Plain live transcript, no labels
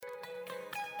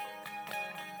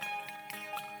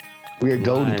We're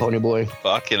golden, pony boy.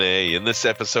 Fucking A. In this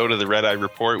episode of the Red Eye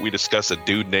Report, we discuss a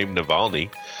dude named Navalny.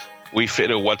 We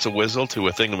fit a what's a whizzle to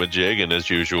a thingamajig, and as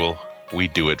usual, we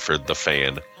do it for the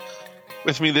fan.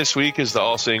 With me this week is the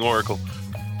all-seeing Oracle.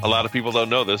 A lot of people don't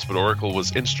know this, but Oracle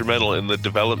was instrumental in the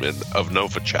development of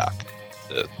Novichok,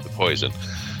 the poison.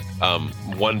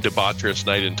 One debaucherous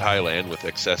night in Thailand with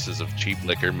excesses of cheap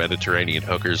liquor, Mediterranean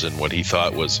hookers, and what he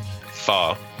thought was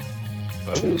pho,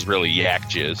 but it was really yak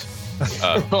jizz.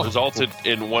 Resulted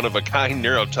in one-of-a-kind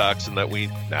neurotoxin that we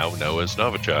now know as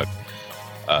Novichok.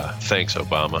 Thanks,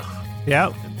 Obama.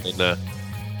 Yeah. And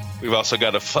we've also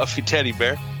got a fluffy teddy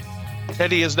bear.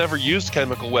 Teddy has never used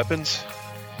chemical weapons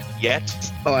yet.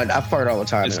 Oh, I fart all the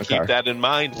time. Just keep that in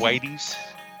mind, whiteys.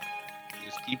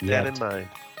 Just keep that in mind.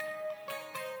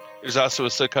 There's also a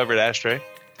soot-covered ashtray.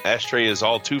 Ashtray is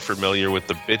all too familiar with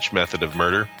the bitch method of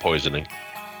murder, poisoning.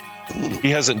 He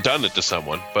hasn't done it to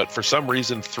someone, but for some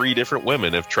reason, 3 different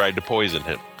women have tried to poison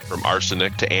him, from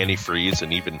arsenic to antifreeze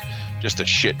and even just a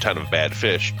shit ton of bad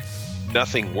fish.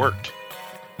 Nothing worked.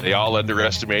 They all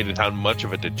underestimated how much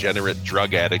of a degenerate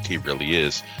drug addict he really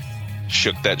is.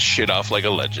 Shook that shit off like a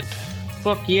legend.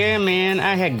 Fuck yeah, man.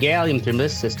 I had gallium through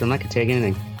this system. I could take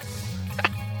anything.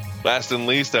 Last and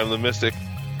least, I'm the Mystic.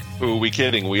 Who are we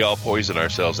kidding? We all poison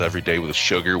ourselves every day with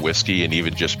sugar, whiskey, and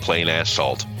even just plain-ass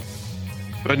salt.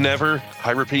 But never,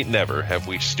 I repeat never, have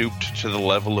we stooped to the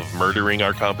level of murdering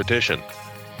our competition.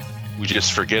 We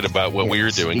just forget about what we were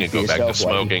doing and go back to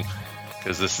smoking.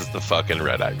 Because this is the fucking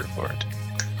Red Eye Report.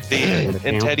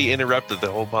 And Teddy interrupted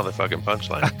the whole motherfucking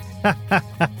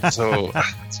punchline. So,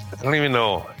 I don't even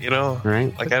know,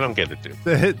 Right? Like, I don't get it,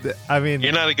 dude. I mean...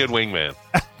 You're not a good wingman.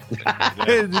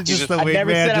 just the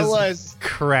wingman just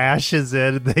crashes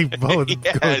in and they both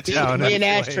go down. Me an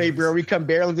ashtray, bro. We come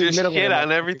barreling through the middle. Shit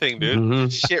on everything, dude. Mm-hmm.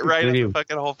 Shit right at the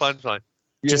fucking whole punchline.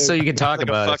 Just so you can talk like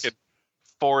about a fucking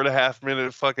 4.5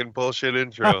 minute fucking bullshit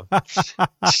intro.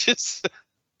 just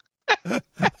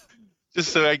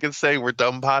so I can say we're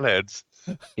dumb potheads.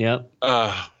 Yep.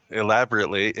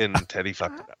 Elaborately, and Teddy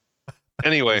fucked it up.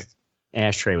 Anyway.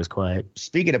 Ashtray was quiet.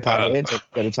 Speaking of potheads, I'm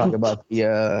going to talk about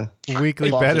the weekly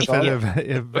benefit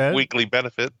event. Weekly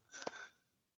benefit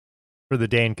for the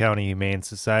Dane County Humane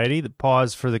Society. The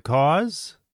Pause for the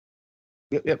Cause.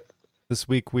 Yep. This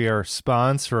week we are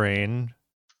sponsoring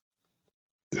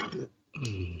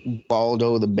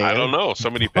Baldo the bear. I don't know.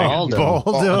 Somebody paid. Baldo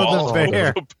the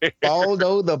bear.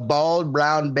 Baldo the bald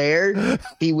brown bear.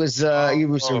 He was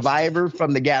survivor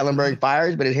from the Gatlinburg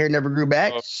fires, but his hair never grew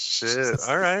back. Oh, shit.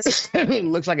 All right.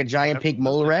 Looks like a giant pink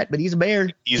mole rat, but he's a bear.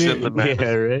 He's in the map.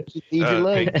 Yeah,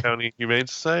 right. Dane County Humane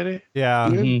Society. Yeah.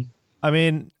 Mm-hmm. I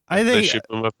mean, I think they ship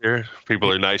them up here. People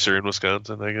are nicer in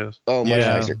Wisconsin, I guess. Oh, much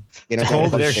nicer.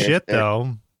 Cold as shit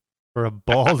though for a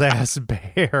bald ass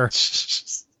bear.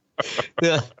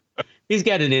 Yeah. He's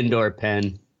got an indoor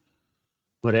pen.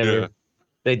 Whatever. Yeah.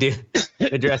 They do.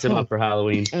 They dress him up for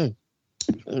Halloween.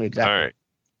 Exactly. All right.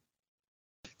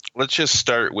 Let's just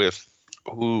start with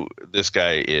who this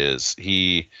guy is.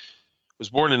 He was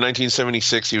born in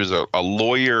 1976. He was a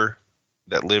lawyer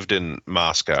that lived in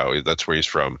Moscow. That's where he's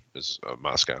from, is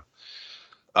Moscow.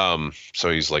 So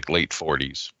he's like late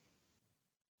 40s.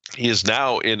 He is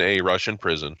now in a Russian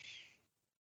prison.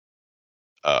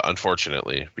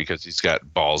 Unfortunately, because he's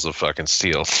got balls of fucking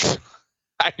steel.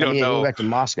 I don't know go back to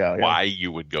Moscow, why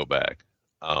you would go back.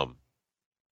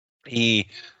 He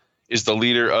is the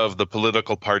leader of the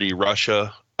political party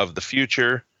Russia of the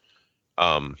Future.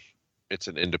 It's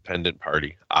an independent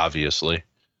party, obviously.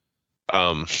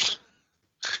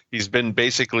 He's been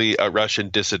basically a Russian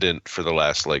dissident for the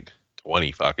last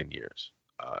 20 fucking years,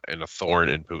 and a thorn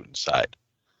in Putin's side.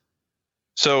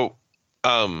 So,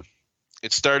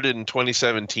 it started in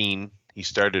 2017. He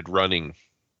started running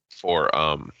for,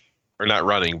 or not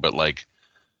running, but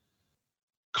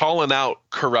calling out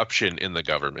corruption in the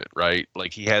government, right?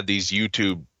 Like he had these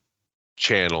YouTube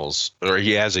channels, or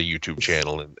he has a YouTube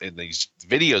channel, and these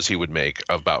videos he would make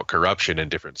about corruption in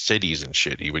different cities and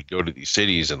shit. He would go to these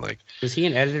cities and Was he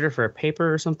an editor for a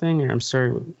paper or something? Or I'm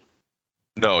sorry.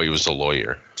 No, he was a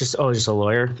lawyer. Just a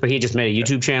lawyer, but he just made a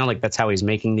YouTube channel. That's how he's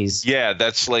making these. Yeah,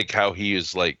 that's how he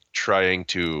is trying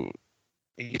to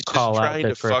call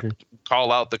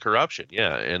out the corruption.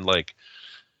 Yeah, and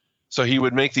so he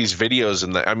would make these videos,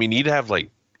 and he'd have we're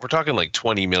talking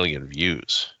 20 million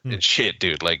views and shit,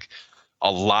 dude. A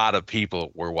lot of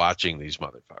people were watching these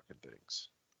motherfucking things.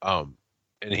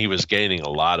 And he was gaining a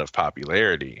lot of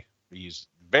popularity. He's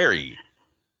very,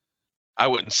 I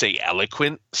wouldn't say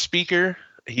eloquent speaker.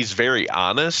 He's very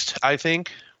honest, I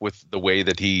think, with the way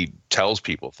that he tells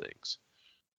people things.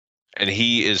 And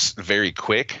he is very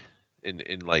quick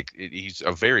in like he's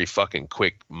a very fucking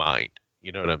quick mind.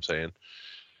 You know what I'm saying?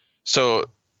 So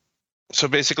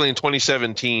basically in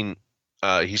 2017,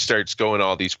 he starts going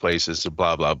all these places and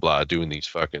blah blah blah, doing these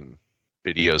fucking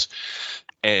videos.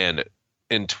 And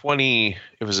in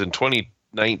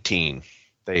 2019,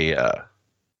 they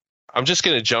I'm just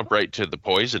gonna jump right to the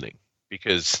poisoning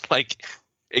because like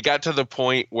it got to the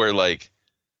point where like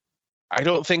I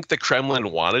don't think the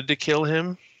Kremlin wanted to kill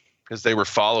him because they were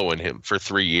following him for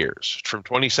 3 years. From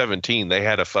 2017, they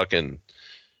had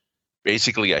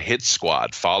basically a hit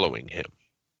squad following him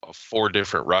of 4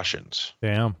 different Russians.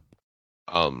 Damn.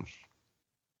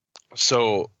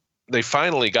 So they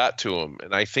finally got to him,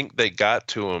 and I think they got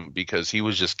to him because he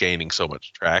was just gaining so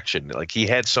much traction. Like he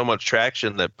had so much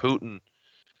traction that Putin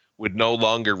would no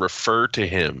longer refer to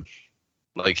him.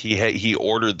 Like he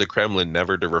ordered the Kremlin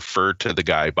never to refer to the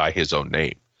guy by his own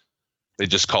name. They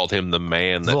just called him the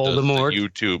man that Voldemort. does the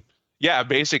YouTube. Yeah,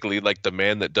 basically like the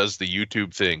man that does the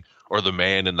YouTube thing, or the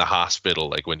man in the hospital,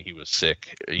 like when he was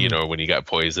sick, you know, when he got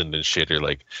poisoned and shit, or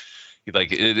like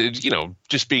you know,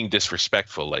 just being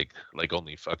disrespectful, like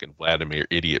only fucking Vladimir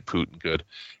idiot Putin could.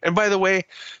 And by the way,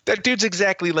 that dude's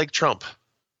exactly like Trump.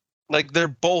 Like they're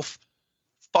both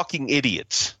fucking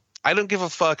idiots. I don't give a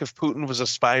fuck if Putin was a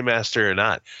spy master or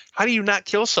not. How do you not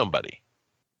kill somebody?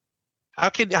 How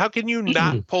can you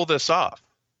not pull this off?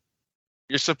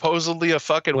 You're supposedly a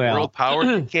fucking world power.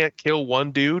 You can't kill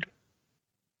one dude.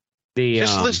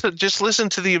 Just listen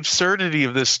to the absurdity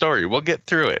of this story. We'll get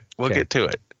through it. We'll get to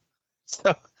it.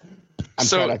 I'm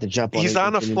trying not to jump on. He's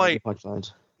on a flight.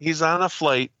 He's on a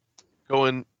flight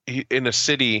going in a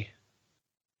city,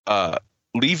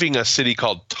 leaving a city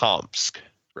called Tomsk,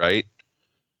 right?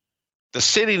 The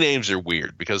city names are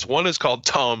weird because one is called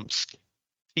Tomsk,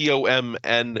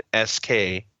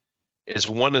 Tomnsk,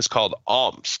 one is called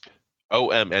Omsk,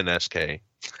 Omnsk.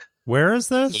 Where is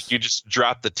this? So you just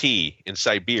drop the T in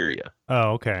Siberia.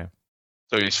 Oh, okay.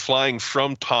 So he's flying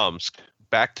from Tomsk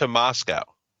back to Moscow.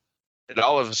 And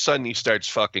all of a sudden he starts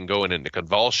fucking going into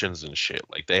convulsions and shit.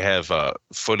 Like they have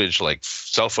footage, like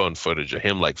cell phone footage of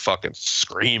him like fucking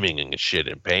screaming and shit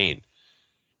in pain.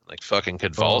 Like fucking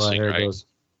convulsing, right? Those.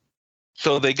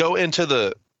 So they get into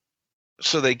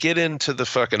the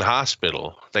fucking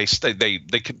hospital. They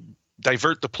could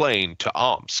divert the plane to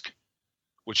Omsk,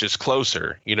 which is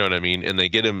closer, you know what I mean? And they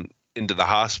get him into the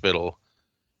hospital,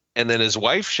 and then his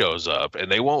wife shows up, and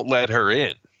they won't let her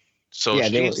in. So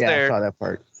she's there. I saw that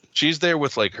part. She's there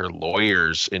with like her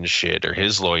lawyers and shit, or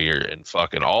his lawyer, and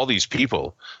fucking all these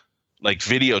people, like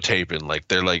videotaping. Like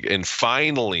they're like, and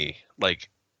finally, like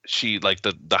she, like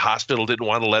the hospital didn't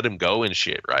want to let him go and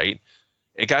shit, right?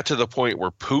 It got to the point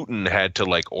where Putin had to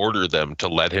like order them to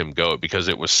let him go because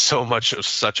it was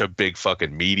such a big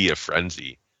fucking media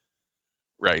frenzy.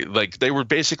 Right. Like they were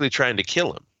basically trying to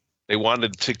kill him. They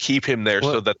wanted to keep him there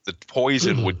so that the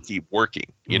poison would keep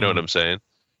working. You know what I'm saying?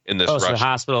 In this Russian the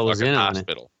hospital was in on it.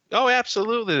 Oh,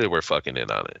 absolutely. They were fucking in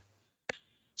on it.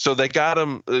 So they got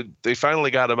him. They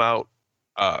finally got him out,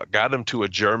 got him to a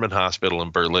German hospital in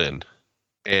Berlin,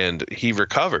 and he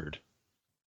recovered.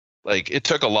 Like it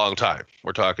took a long time.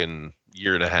 We're talking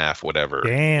year and a half, whatever.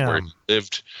 Damn. Where he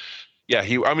lived. Yeah,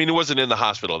 he wasn't in the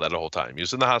hospital that whole time. He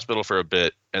was in the hospital for a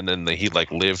bit, and then he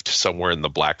like lived somewhere in the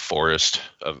Black Forest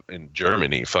in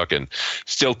Germany, fucking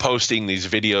still posting these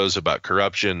videos about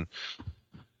corruption,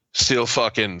 still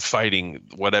fucking fighting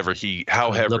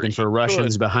however looking for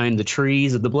Russians behind the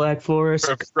trees of the Black Forest.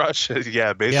 Russia,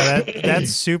 yeah, basically. Yeah,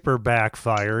 that's super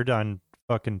backfired on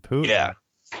fucking Putin. Yeah.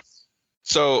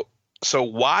 So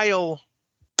while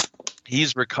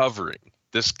he's recovering,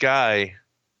 this guy,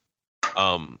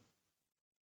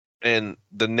 and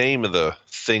the name of the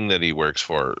thing that he works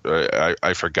for,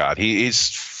 I forgot.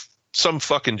 He's some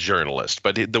fucking journalist,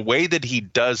 but the way that he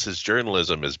does his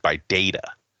journalism is by data,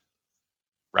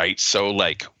 right? So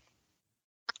like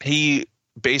he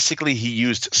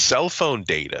used cell phone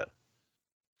data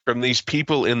from these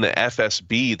people in the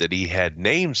FSB that he had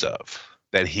names of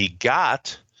that he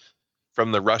got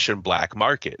from the Russian black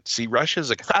market. See,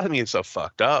 Russia's economy is so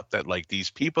fucked up that like these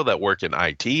people that work in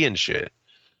IT and shit,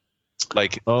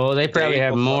 like, they probably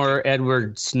have more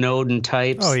Edward Snowden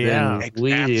types than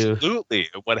we do. Absolutely.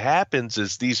 What happens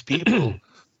is these people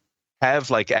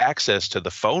have like access to the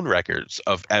phone records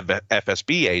of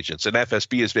FSB agents, and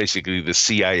FSB is basically the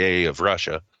CIA of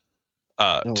Russia,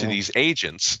 to these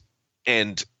agents,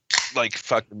 and like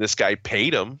fucking this guy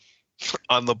paid him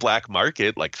on the black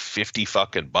market like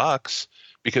 $50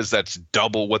 because that's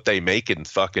double what they make in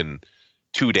fucking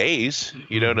 2 days.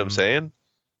 You know what I'm saying?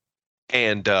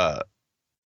 And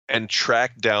and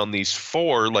tracked down these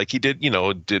 4, like he did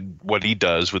what he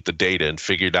does with the data, and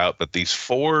figured out that these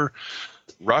 4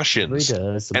 Russians,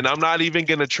 and I'm not even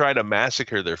going to try to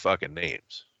massacre their fucking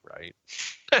names, right?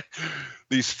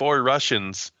 These 4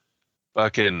 Russians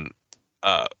fucking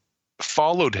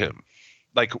followed him,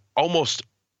 like almost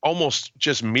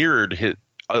just mirrored his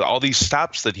all these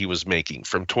stops that he was making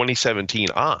from 2017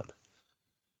 on,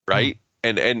 right?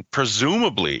 And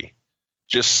presumably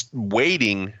just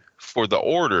waiting for the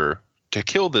order to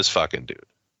kill this fucking dude,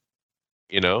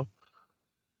 you know?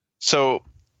 So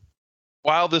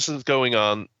while this is going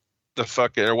on,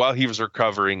 while he was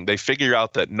recovering, they figure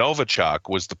out that Novichok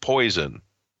was the poison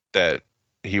that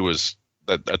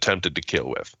that attempted to kill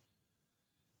with.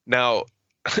 Now,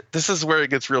 this is where it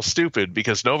gets real stupid,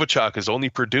 because Novichok is only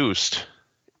produced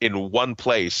in one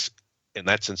place, and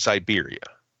that's in Siberia.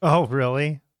 Oh,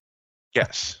 really?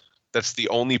 Yes. That's the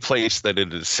only place that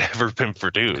it has ever been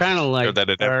produced. Kind of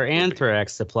like our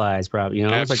anthrax supplies, probably. You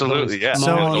know, absolutely,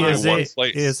 it's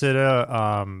like So is it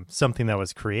a something that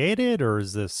was created, or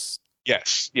is this?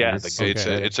 Yes, yeah.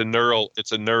 It's a neural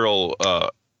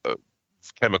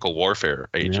chemical warfare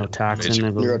agent.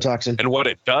 Neurotoxin. And what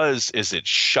it does is it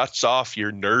shuts off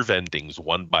your nerve endings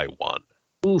one by one.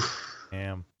 Oof.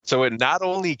 Damn. So it not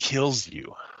only kills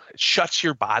you, it shuts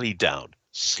your body down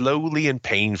slowly and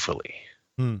painfully.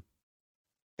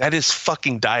 That is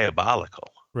fucking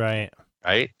diabolical. Right.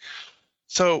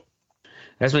 So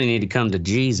that's when you need to come to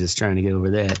Jesus, trying to get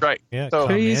over that. Right. Yeah. So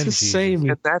Jesus save me.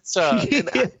 And that's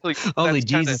only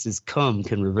Jesus' come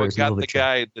can reverse. What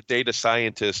got the data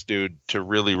scientist dude, to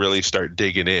really, really start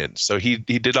digging in. So he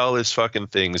did all his fucking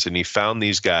things, and he found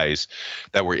these guys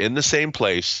that were in the same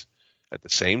place at the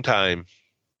same time,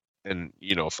 and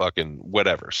fucking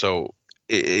whatever. So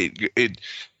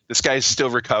this guy's still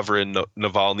recovering.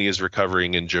 Navalny is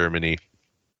recovering in Germany,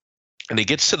 and he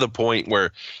gets to the point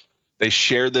where they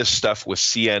share this stuff with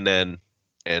CNN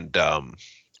and a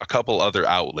couple other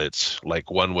outlets.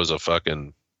 Like one was a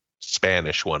fucking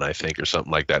Spanish one, I think, or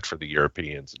something like that for the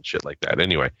Europeans and shit like that.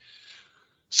 Anyway,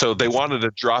 so they wanted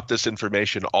to drop this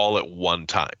information all at one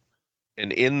time.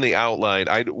 And in the outline,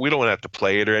 we don't have to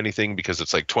play it or anything because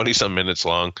it's like 20-some minutes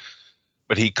long.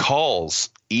 But he calls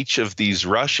each of these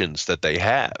Russians that they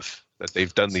have, that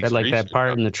they've done these. Like that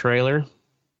part in the trailer?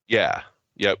 Yeah.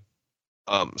 Yep.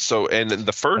 So, and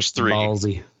the first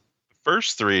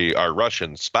three are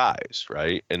Russian spies,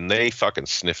 right? And they fucking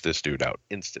sniff this dude out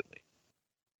instantly.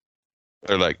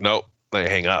 They're like, nope, they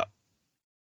hang up.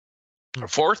 The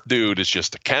 4th dude is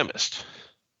just a chemist.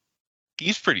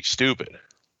 He's pretty stupid.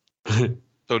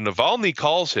 So Navalny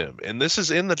calls him, and this is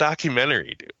in the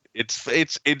documentary, dude.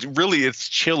 It's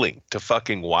chilling to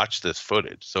fucking watch this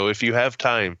footage. So if you have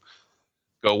time,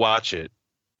 go watch it.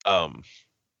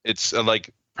 It's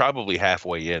like probably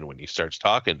halfway in when he starts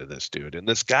talking to this dude, and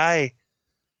this guy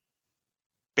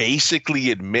basically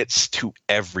admits to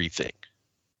everything.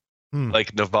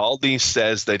 Like Navalny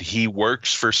says that he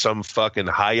works for some fucking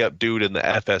high up dude in the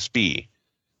FSB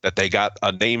that they got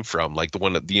a name from, like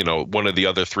one of the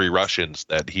other 3 Russians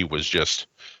that he was just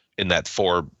in that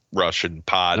 4 Russian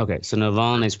pod. Okay, so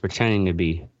Navalny's pretending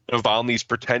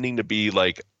to be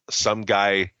like some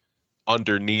guy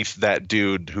underneath that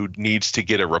dude who needs to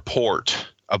get a report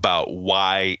about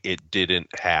why it didn't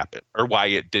happen, or why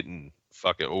it didn't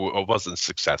or wasn't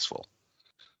successful.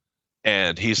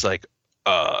 And he's like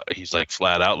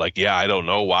flat out like, yeah, I don't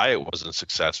know why it wasn't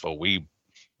successful. We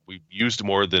used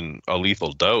more than a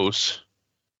lethal dose.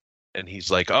 And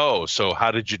he's like, oh, so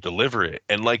how did you deliver it?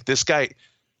 And like this guy,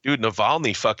 dude,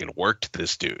 Navalny fucking worked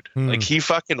this dude. Like he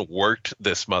fucking worked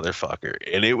this motherfucker.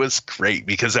 And it was great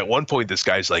because at one point this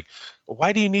guy's like, well,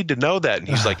 why do you need to know that? And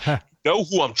he's like, know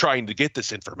who I'm trying to get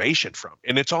this information from.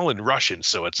 And it's all in Russian.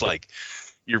 So it's like,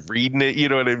 you're reading it, you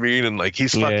know what I mean? And like,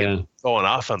 he's fucking going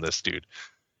off on this dude.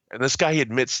 And this guy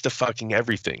admits to fucking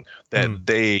everything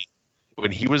that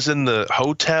when he was in the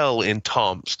hotel in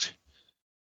Tomsk.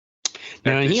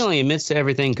 Now, he only admits to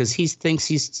everything because he thinks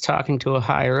he's talking to a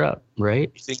higher up, right?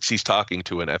 He thinks he's talking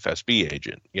to an FSB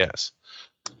agent. Yes.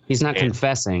 He's not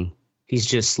confessing. He's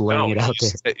just laying it out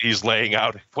there. He's laying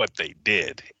out what they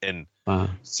did. And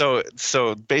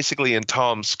so basically in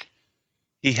Tomsk,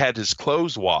 he had his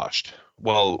clothes washed.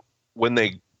 Well, when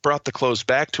they brought the clothes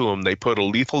back to him, they put a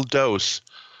lethal dose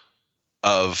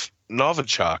of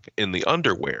Novichok in the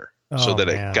underwear so that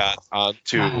it got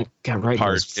onto got right in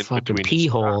his fucking pee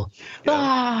hole.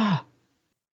 Yeah.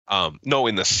 No,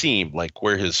 in the seam, like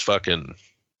where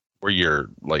you're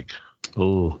like,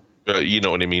 you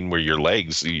know what I mean? Where your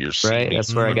legs, your seam. Right.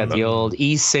 That's where I got the old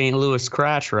East St. Louis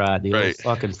crotch rot, the old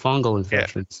fucking fungal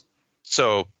infections. Yeah.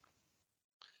 So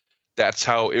that's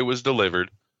how it was delivered.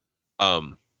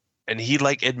 And he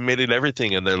like admitted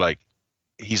everything, and they're like,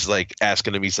 he's like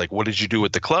asking him, he's like, what did you do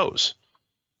with the clothes?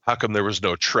 How come there was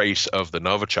no trace of the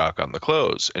Novichok on the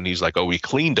clothes? And he's like, oh, we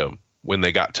cleaned them when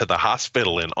they got to the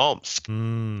hospital in Omsk.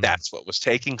 That's what was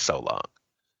taking so long.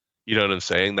 You know what I'm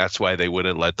saying? That's why they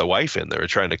wouldn't let the wife in. They were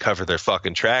trying to cover their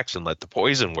fucking tracks and let the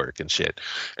poison work and shit.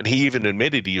 And he even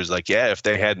admitted, he was like, yeah, if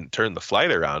they hadn't turned the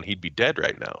flight around, he'd be dead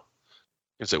right now.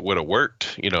 Because it would have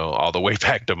worked, you know, all the way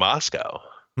back to Moscow.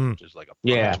 Which is like a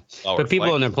but people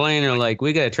flight. in their plane are like,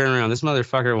 we got to turn around. This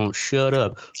motherfucker won't shut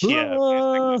up.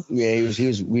 Yeah. He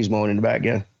was moaning in the back.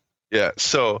 Yeah. Yeah.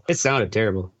 So it sounded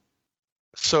terrible.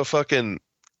 So fucking,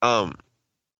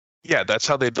 yeah, that's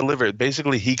how they deliver it.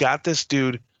 Basically, he got this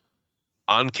dude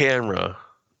on camera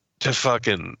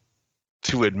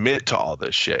to admit to all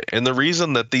this shit. And the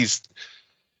reason that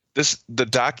the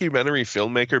documentary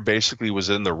filmmaker basically was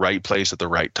in the right place at the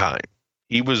right time.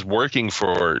 He was working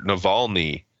for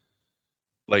Navalny,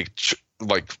 like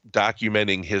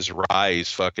documenting his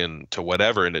rise fucking to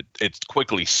whatever, and it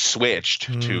quickly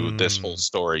switched to this whole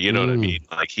story. You know what I mean?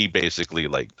 Like he basically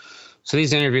like. So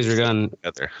these interviews were done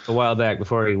a while back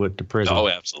before he went to prison. Oh,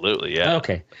 absolutely, yeah.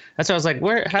 Okay, that's why I was like,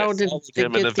 how did they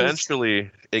him? And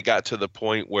eventually, it got to the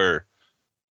point where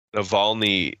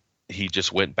Navalny, he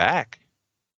just went back.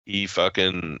 He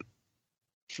fucking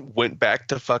went back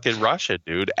to fucking Russia,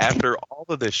 dude. After all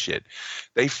of this shit,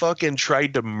 they fucking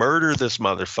tried to murder this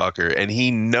motherfucker, and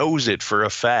he knows it for a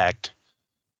fact.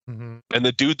 And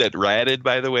the dude that ratted,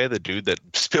 by the way, the dude that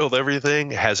spilled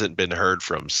everything, hasn't been heard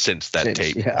from since that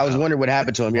tape. Yeah, I was wondering what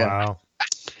happened to him. Yeah. Wow.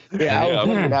 Yeah, I was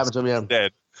wondering what happened to him. Yeah.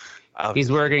 Dead. He's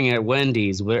working at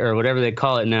Wendy's or whatever they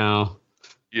call it now.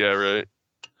 Yeah, right.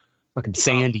 Fucking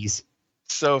Sandy's.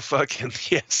 So fucking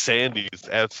Sandy's,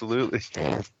 absolutely.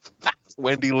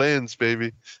 Wendy Lynn's,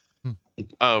 baby.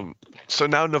 So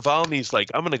now Navalny's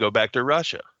like, I'm gonna go back to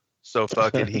Russia. So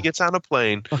fucking he gets on a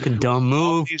plane. Fucking dumb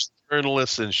move. All these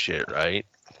journalists and shit, right?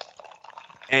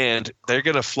 And they're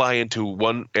gonna fly into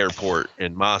one airport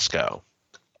in Moscow.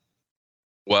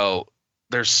 Well,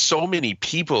 there's so many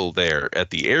people there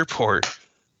at the airport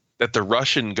that the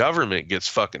Russian government gets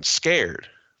fucking scared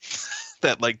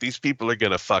that like these people are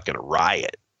gonna fucking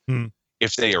riot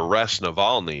if they arrest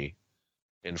Navalny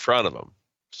in front of them.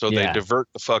 So they divert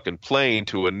the fucking plane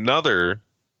to another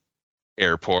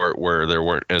airport where there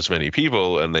weren't as many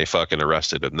people, and they fucking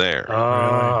arrested him there.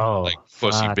 Oh, like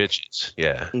pussy bitches.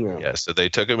 Yeah. So they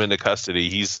took him into custody.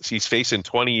 He's facing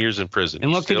 20 years in prison.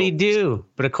 And what could he do?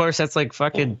 But of course, that's like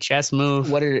fucking chess move.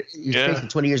 He's facing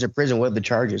 20 years in prison. What are the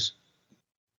charges?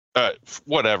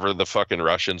 Whatever the fucking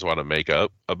Russians want to make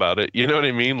up about it. You know what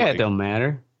I mean? Yeah, like, it don't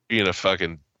matter. Being a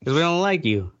fucking because we don't like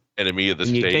you. Enemy of the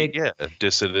state. A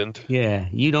dissident. Yeah,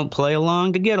 you don't play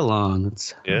along to get along.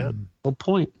 That's the whole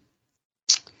point.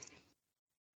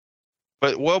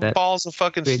 But what balls of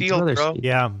fucking steel, bro?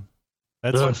 Yeah,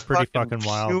 that's pretty fucking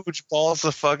wild. Huge balls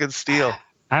of fucking steel.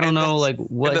 I don't know, like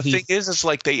what. And the thing is, it's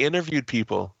like they interviewed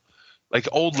people, like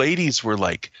old ladies were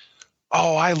like,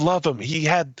 "Oh, I love him. He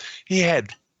had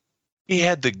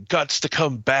the guts to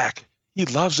come back. He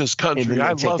loves his country.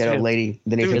 I love him." Lady.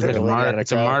 Then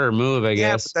it's a martyr move, I guess.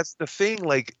 Yeah, but that's the thing.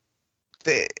 Like,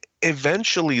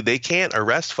 eventually they can't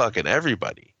arrest fucking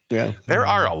everybody. Yeah, there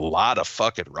are a lot of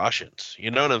fucking Russians. You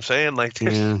know what I'm saying? Like,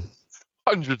 there's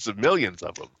hundreds of millions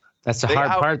of them. That's the hard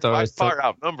part, though. By far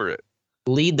outnumber it.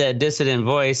 Lead that dissident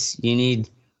voice. You need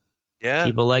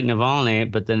people like Navalny,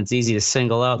 but then it's easy to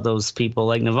single out those people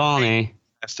like Navalny. There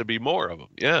has to be more of them.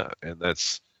 Yeah, and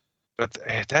that's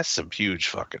some huge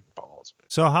fucking balls. Man.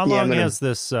 So how long has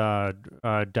this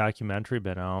documentary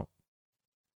been out?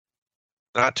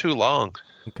 Not too long.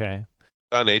 Okay.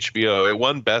 On HBO. It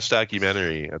won Best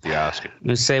Documentary at the Oscars.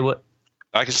 Let's say what.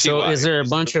 I can see. So why. Is there a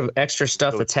bunch of extra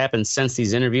stuff that's happened since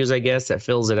these interviews, I guess, that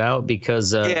fills it out?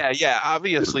 Because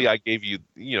obviously I gave you,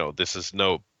 this is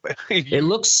no. It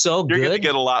looks so good. You're going to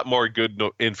get a lot more good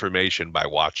information by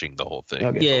watching the whole thing.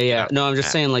 Okay. Yeah. No, I'm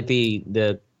just saying, like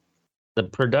the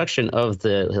production of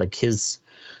his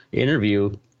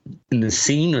interview in the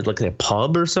scene or like a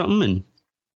pub or something,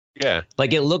 and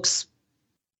like it looks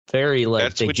very like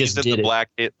that's they when just he's did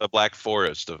in the Black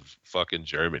Forest of fucking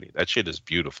Germany. That shit is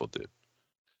beautiful, dude.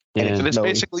 Yeah. And it's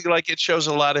basically like it shows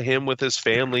a lot of him with his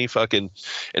family, fucking,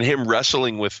 and him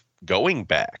wrestling with going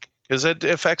back because it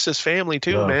affects his family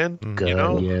too, man.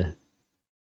 God, yeah.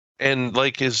 And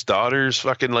like his daughter's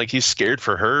fucking like he's scared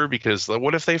for her because like,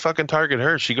 what if they fucking target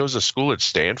her? She goes to school at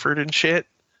Stanford and shit.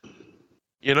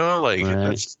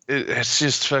 It's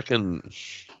just fucking.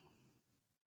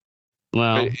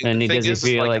 Well, and he doesn't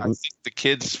feel like I think the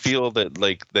kids feel that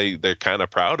like they're kind of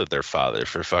proud of their father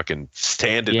for fucking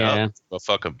standing up to a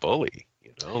fucking bully.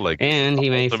 and he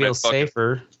may feel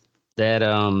safer that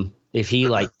if he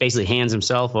basically hands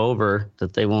himself over,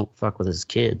 that they won't fuck with his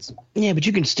kids. Yeah, but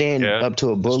you can stand up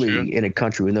to a bully in a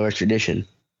country with no extradition.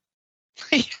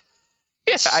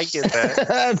 Yeah, I get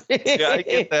that. I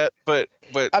get that. But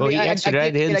I mean, he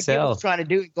extradited himself. I get what he's trying to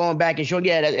do, going back and showing.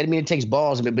 Yeah, I mean, it takes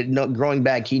balls, but no, growing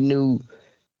back, he knew.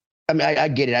 I mean, I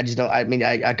get it. I just don't. I mean,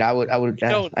 I would. You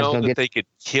don't know that they could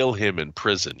kill him in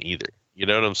prison either. You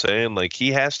know what I'm saying? Like,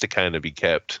 he has to kind of be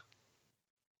kept.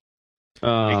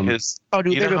 Because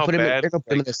they're gonna put him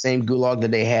in the same gulag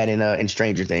that they had in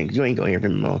Stranger Things. You ain't gonna hear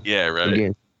from him all. Yeah, right.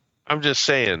 Again. I'm just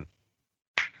saying,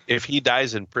 if he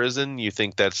dies in prison, you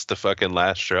think that's the fucking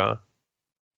last straw?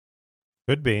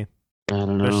 Could be. I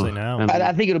don't know. Especially now.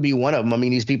 I think it'll be one of them. I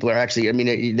mean, these people are actually. I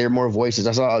mean, there are more voices.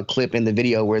 I saw a clip in the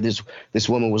video where this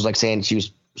woman was like saying she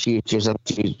was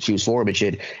for him and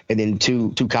shit, and then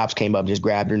two cops came up, just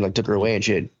grabbed her and took her away and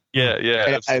shit.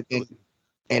 Yeah.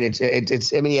 And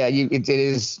it's. I mean, yeah, it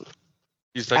is.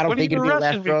 He's like, I don't think it'll be the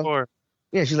last straw.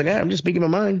 Yeah, she's like, I'm just speaking my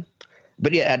mind.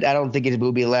 But yeah, I don't think it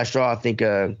will be the last straw. I think.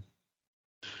 I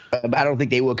don't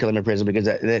think they will kill him in prison because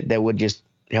that would just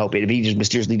help it if he just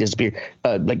mysteriously disappeared,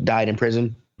 died in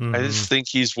prison. Mm-hmm. I just think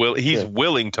he's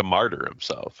willing to martyr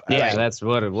himself. Yeah, that's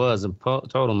what it was, a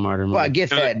total martyr. Well, I get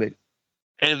that, but.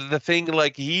 And the thing,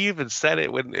 he even said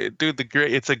it when, dude,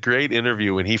 it's a great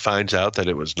interview when he finds out that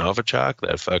it was Novichok.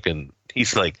 That fucking,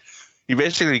 he's like, he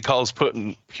basically calls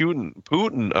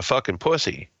Putin a fucking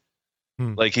pussy.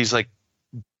 He's like,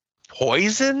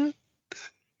 poison?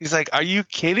 He's like, are you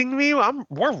kidding me?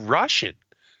 We're Russian.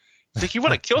 He's like, you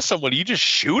want to kill someone, you just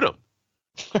shoot him.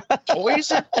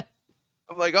 Poison?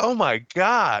 I'm like, oh my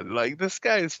God. This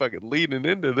guy is fucking leaning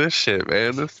into this shit,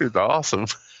 man. This dude's awesome.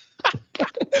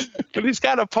 But he's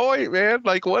got a point, man.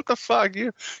 What the fuck?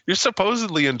 You're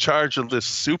supposedly in charge of this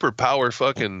superpower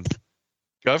fucking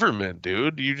government,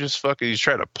 dude. You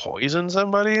try to poison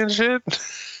somebody and shit?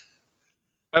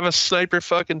 Have a sniper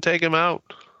fucking take him out.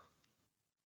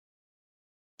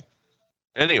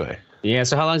 Anyway. Yeah,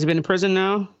 so how long has he been in prison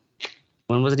now?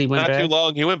 When was it he went back? Not too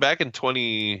long. He went back in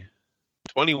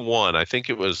 2021. I think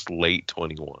it was late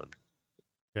 21.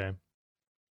 Okay.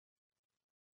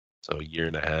 So a year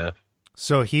and a half.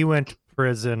 So he went to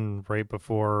prison right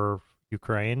before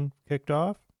Ukraine kicked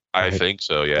off? I think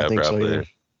so, yeah, probably. So,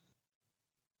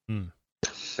 yeah.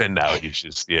 And now he's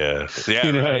just,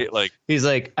 right? He's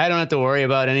like, I don't have to worry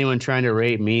about anyone trying to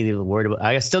rape me. They're worried about.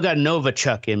 I still got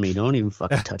Novichok in me. Don't even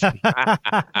fucking touch me.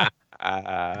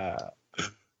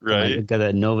 Right. I got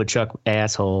that Novichok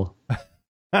asshole.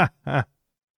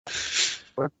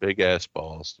 What big ass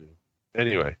balls, dude.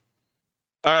 Anyway,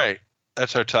 all right.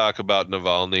 That's our talk about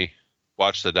Navalny.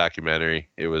 Watch the documentary.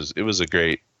 It was a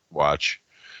great watch.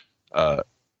 Yeah.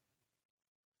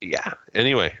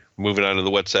 Anyway, moving on to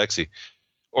the What's Sexy.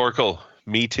 Oracle,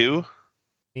 Me Too?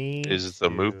 Is the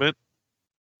movement?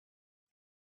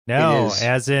 No,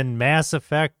 as in Mass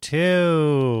Effect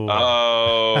 2.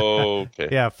 Oh, okay.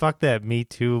 Yeah, fuck that Me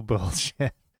Too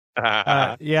bullshit.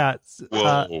 Yeah.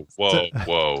 Whoa.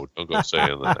 Don't go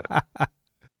saying that.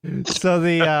 So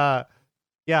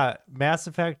Mass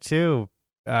Effect 2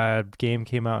 game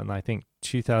came out in, I think,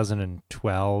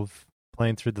 2012,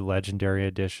 playing through the Legendary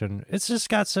Edition. It's just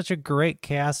got such a great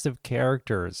cast of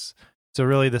characters. So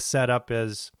really the setup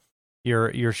is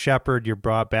you're Shepard, you're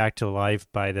brought back to life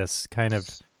by this kind of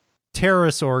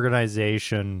terrorist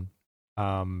organization,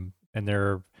 and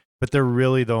they're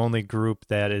really the only group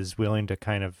that is willing to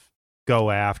kind of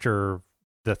go after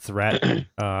the threat.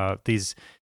 These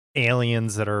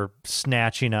aliens that are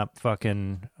snatching up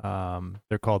fucking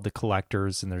they're called the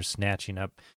Collectors, and they're snatching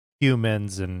up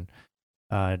humans, and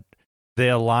the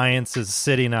Alliance is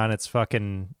sitting on its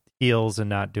fucking heels and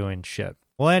not doing shit.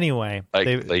 Well, anyway,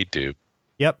 they do.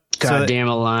 Yep. Goddamn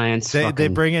Alliance. They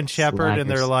bring in Shepard, and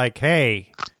they're like,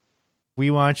 "Hey, we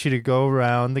want you to go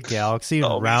around the galaxy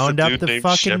and round up the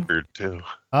fucking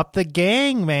up the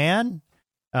gang, man."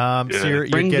 So you're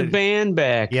bring the band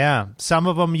back. Yeah, some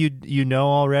of them you know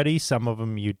already, some of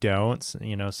them you don't.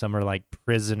 You know, some are like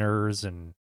prisoners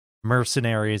and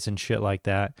mercenaries and shit like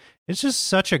that. It's just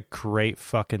such a great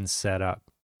fucking setup.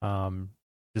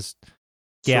 Just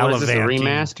gallivanting. So is this a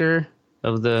remaster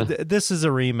of the? This is a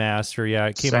remaster. Yeah,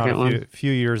 it came out a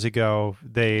few years ago.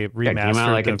 They remastered. It came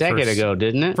out like a decade ago,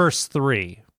 didn't it? First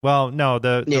three. Well, no,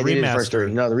 the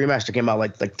remaster. No, the remaster came out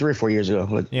like 3 or 4 years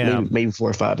ago. Maybe 4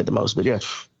 or 5 at the most. But yeah.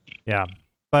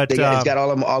 But it's got all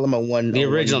of them on one. The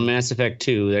original Mass Effect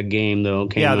 2, that game though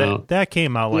came out. That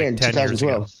came out like 10 years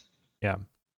ago. Yeah.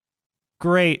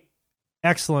 Great,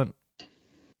 excellent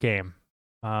game.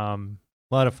 A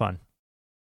lot of fun.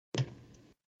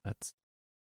 That's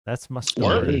my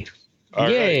story.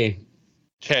 Yay. Right.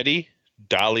 Teddy,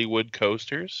 Dollywood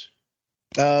coasters.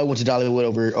 Went to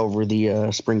Dollywood over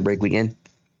the spring break weekend.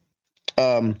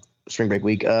 Spring break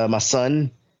week. My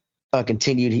son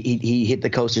continued. He hit the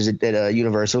coasters at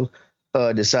Universal.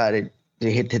 Decided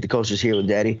to hit the coasters here with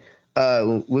Daddy.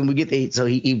 When we get he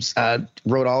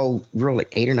rode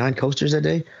like 8 or 9 coasters that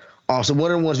day. So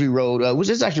one of the ones we rode, which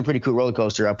is actually a pretty cool roller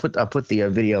coaster. I put the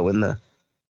video in the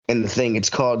thing. It's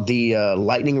called the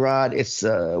Lightning Rod. It's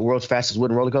world's fastest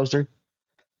wooden roller coaster.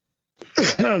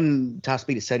 Top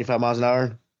speed is 75 miles an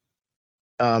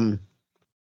hour.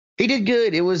 He did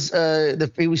good. It was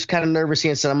he was kind of nervous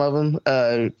seeing some of them.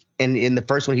 And in the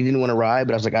first one, he didn't want to ride,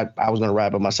 but I was like, I was going to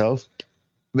ride by myself.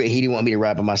 But he didn't want me to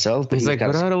ride by myself. But he's like,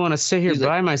 but I don't want to sit here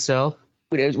by myself.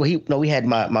 Well, we had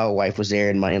my wife was there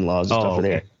and my in-laws and stuff were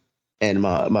there, and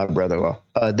my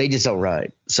brother-in-law. They just don't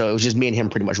ride, so it was just me and him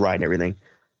pretty much riding everything.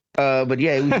 But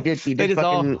yeah, we did. They just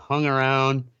all hung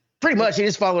around. Pretty much, he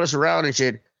just followed us around and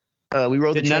shit. We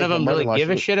rode. Did none of them really give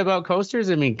a shit about coasters?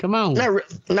 I mean, come on.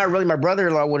 Not really. My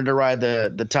brother-in-law wanted to ride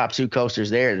the top 2 coasters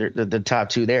there, the top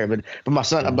 2 there. But my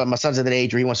son's at an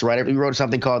age where he wants to ride it. We rode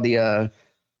something called the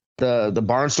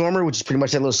Barnstormer, which is pretty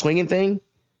much that little swinging thing.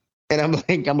 And I'm like,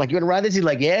 you want to ride this? He's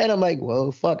like, yeah. And I'm like,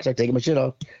 well, fuck. Start taking my shit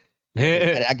off.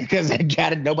 Because I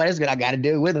got it. Nobody's good. I got to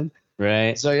do it with him.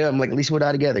 Right. So yeah, I'm like, at least we'll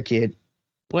die together, kid.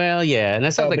 Well, yeah, and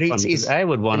that sounds like fun. I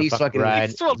would want to fucking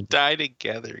ride. We'll die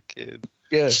together, kid.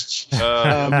 Yeah.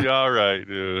 Be all right,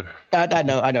 dude. I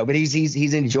know, but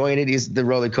he's enjoying it. He's the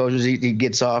roller coasters. He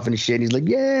gets off and shit. And he's like,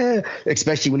 yeah.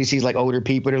 Especially when he sees like older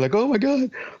people. They're like, oh my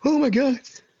god.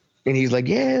 And he's like,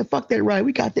 yeah, fuck that ride.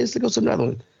 We got this. Let's go to another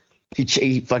one.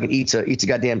 He fucking eats a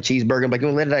goddamn cheeseburger. I'm like, you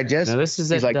want to let it digest? No, this is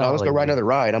he's like, oh, let's go ride another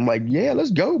ride. I'm like, yeah,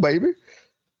 let's go, baby.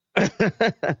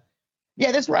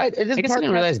 Yeah, that's right. I guess I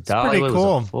didn't realize Dollywood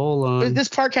was a full on. This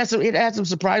park has some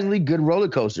surprisingly good roller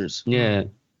coasters. Yeah.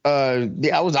 I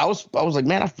was like,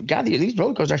 man, I forgot these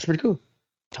roller coasters are actually pretty cool.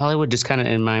 Hollywood just kind of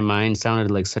in my mind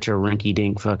sounded like such a rinky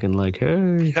dink fucking like,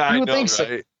 hey. Yeah, you would think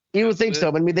so. You would think so,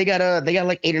 but I mean, they got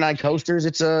like 8 or 9 coasters.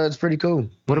 It's pretty cool.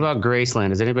 What about Graceland?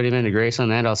 Has anybody been to Graceland?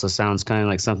 That also sounds kind of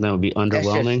like something that would be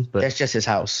underwhelming. But that's just his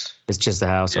house. It's just the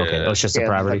house. Yeah. Okay. Oh, it's just the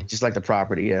property. Just like the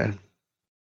property. Yeah.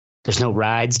 There's no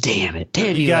rides. Damn it.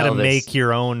 You got to make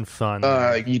your own fun.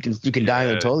 You can die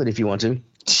in the toilet if you want to.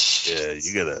 Yeah,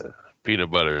 you got a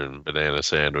peanut butter and banana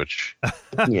sandwich.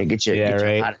 Yeah, get your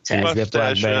right.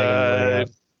 Mustache.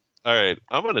 All right,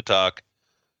 I'm going to talk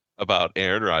about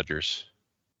Aaron Rodgers.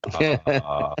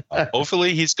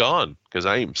 Hopefully he's gone because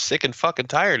I am sick and fucking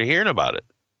tired of hearing about it.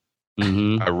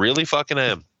 Mm-hmm. I really fucking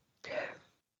am.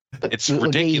 It's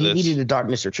ridiculous. He needed a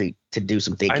darkness retreat to do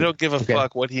some thinking. I don't give a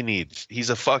fuck what he needs.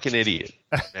 He's a fucking idiot,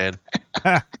 man.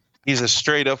 He's a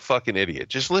straight up fucking idiot.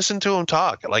 Just listen to him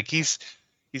talk. Like he's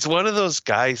one of those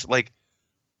guys. Like,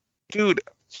 dude,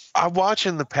 I'm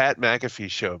watching the Pat McAfee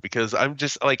show because I'm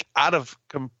just like out of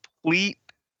complete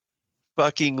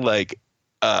fucking like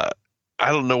I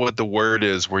don't know what the word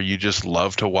is where you just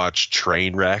love to watch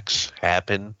train wrecks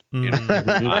happen. You know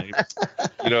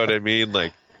what I mean?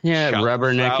 Like, yeah,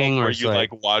 rubbernecking, or you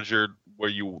where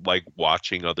you like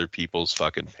watching other people's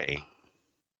fucking pain.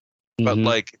 But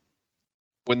like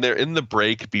when they're in the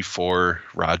break before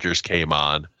Rodgers came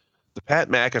on, the Pat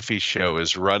McAfee show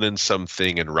is running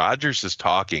something and Rodgers is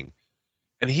talking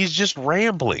and he's just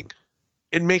rambling.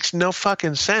 It makes no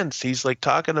fucking sense. He's like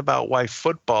talking about why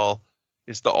football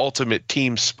is the ultimate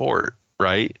team sport,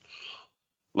 right?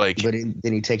 Like, but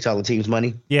then he takes all the team's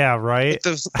money. Yeah, right.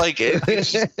 It's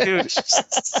dude.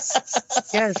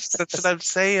 Yes, that's what I'm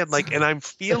saying. Like, and I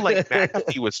feel like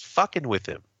McAfee was fucking with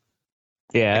him.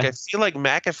 Yeah, like, I feel like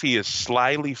McAfee is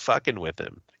slyly fucking with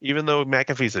him, even though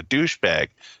McAfee's a douchebag.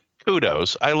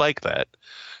 Kudos, I like that.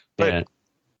 But,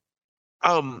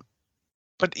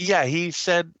 but yeah, he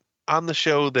said on the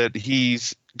show that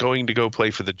he's going to go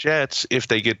play for the Jets if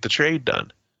they get the trade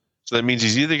done. So that means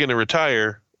he's either going to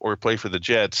retire or play for the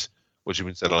Jets, which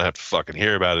means I don't have to fucking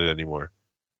hear about it anymore.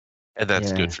 And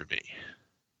that's good for me.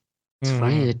 It's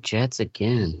funny, the Jets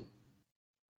again.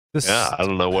 I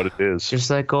don't know what it is.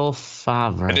 Just like old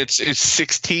Favre. And it's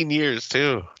 16 years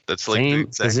too. That's like the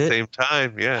exact same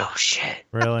time. Yeah. Oh shit.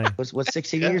 Really? What's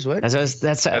 16 years? What?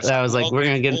 That's I was like, we're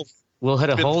gonna get. We'll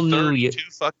hit a whole new 2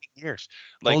 fucking years.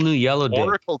 Like, whole new yellow dick.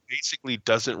 Oracle basically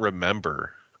doesn't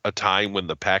remember a time when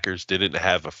the Packers didn't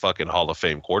have a fucking Hall of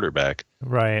Fame quarterback.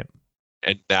 Right.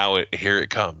 And now here it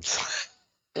comes.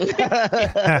 Here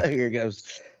it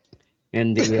goes.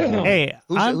 And the hey,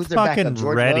 I'm fucking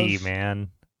ready, man.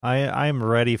 I'm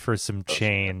ready for some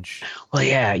change. Well,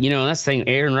 yeah, that's the thing.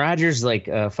 Aaron Rodgers, like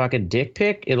a fucking dick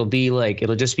pic. It'll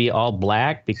just be all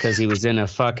black because he was in a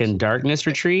fucking darkness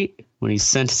retreat when he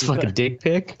sent his fucking dick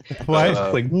pic.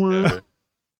 What? What?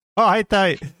 Oh, I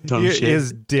thought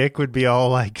his dick would be all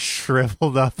like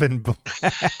shriveled up and black.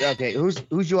 Okay, who's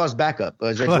y'all's backup?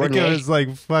 Is it Like Jordan it Love? was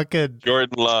like fucking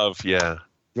Jordan Love, yeah.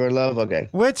 Jordan Love, okay.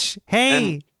 Which,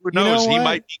 hey, And who knows? you know He what?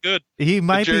 might be good. He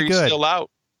might the be jury's good. Still out.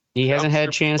 He hasn't had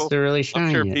a sure chance people- to really I'm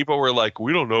shine sure yet. people were like,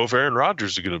 "We don't know if Aaron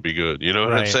Rodgers is going to be good." You know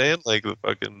what I'm Right. saying? Like the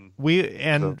fucking.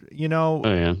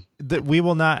 Oh yeah. That we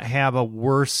will not have a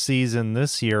worse season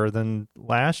this year than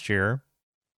last year.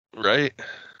 Right.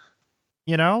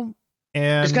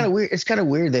 And It's kind of weird. It's kind of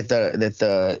weird that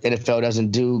the NFL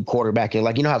doesn't do quarterbacking.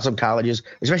 Like, how some colleges,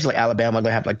 especially like Alabama,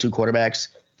 they have like 2 quarterbacks.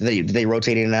 They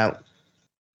rotate in and out.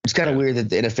 It's kind of weird that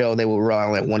the NFL, they will rely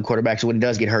on like one quarterback. So when it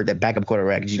does get hurt, that backup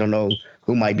quarterback, you don't know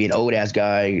who might be an old ass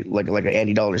guy like an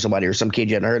Andy Dalton or somebody, or some kid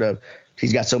you haven't heard of.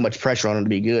 He's got so much pressure on him to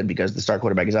be good because the star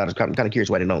quarterback is out. I'm kind of curious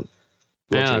why they don't.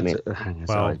 Yeah, rotate him in. it's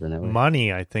well, always been that way.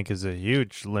 money, I think, is a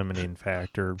huge limiting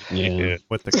factor Yeah.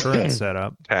 with the current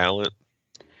setup. Talent.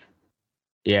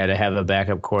 Yeah, to have a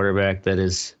backup quarterback that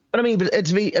is. But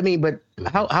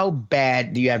how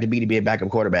bad do you have to be a backup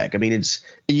quarterback? I mean,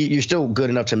 you're still good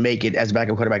enough to make it as a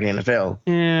backup quarterback in the NFL.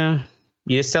 Yeah.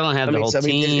 You still don't have the whole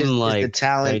team is like the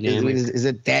talent. dynamic. Is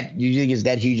it that you think is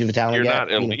that huge of a talent You're gap?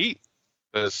 not elite.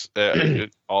 As,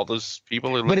 all those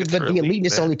people are But looking for the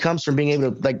eliteness only comes from being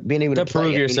able to to play.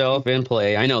 prove yourself and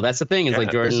play. I know that's the thing. Is like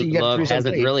Yeah, so Jordan you gotta Love prove hasn't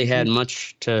something. really had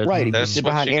much to. Right, if you That's sit what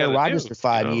behind you Aaron gotta Rodgers do, for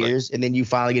 5 like- years, and then you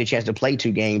finally get a chance to play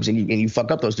 2 games, and you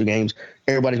fuck up those 2 games,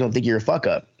 everybody's gonna think you're a fuck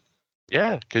up.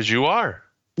 Yeah, because you are.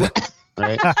 Right?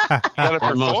 You gotta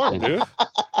Or most perform, things. dude.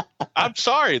 I'm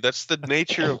sorry. That's the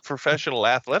nature of professional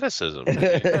athleticism.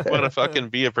 If you want to fucking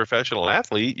be a professional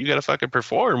athlete, you got to fucking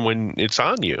perform when it's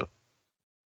on you.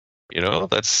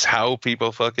 That's how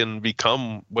people fucking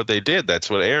become what they did. That's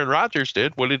what Aaron Rodgers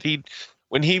did. What did he,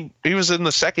 when he was in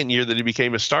the second year that he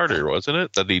became a starter, wasn't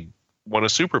it? That he won a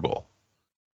Super Bowl.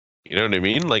 You know what I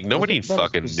mean? Like nobody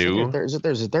fucking knew. Is it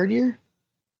there's a 3rd year?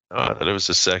 I thought it was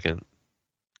the second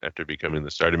after becoming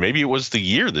the starter. Maybe it was the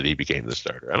year that he became the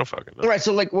starter. I don't fucking know. All right,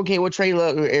 so like, okay, well, Trey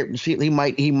Love, he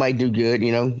might do good,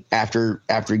 after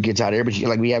he gets out of there,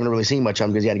 but we haven't really seen much of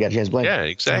him because he hadn't got a chance to play. Yeah,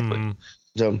 exactly.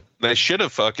 So They should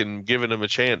have fucking given him a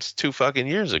chance 2 fucking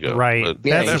years ago. Right. But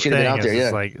Yeah, That's he the should've been thing out there, is, yeah.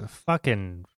 like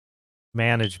fucking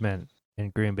management in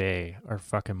Green Bay are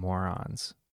fucking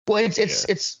morons. well,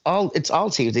 it's all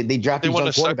teams. They draft They these want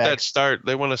young to suck that quarterbacks. start.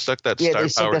 They want to suck that Yeah, they star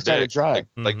suck power that starter dick, dry.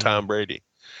 like Mhm. Tom Brady.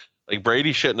 Like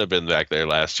Brady shouldn't have been back there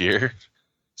last year.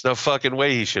 There's no fucking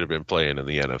way he should have been playing in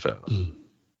the NFL.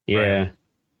 Yeah.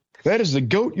 That is the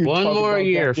GOAT. You're One talking more about,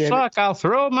 year. goddammit. Fuck, I'll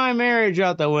throw my marriage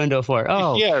out the window for it.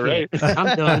 Oh, Yeah, shit. right.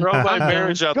 I'm done. Throw my I'm done.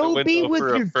 marriage out the Go be window with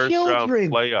for a your first round children.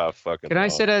 playoff fucking. Can I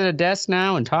loss. sit at a desk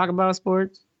now and talk about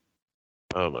sports?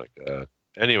 Oh my god.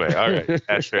 Anyway, all right,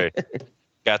 Ashtray.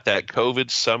 Got that COVID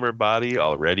summer body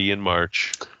already in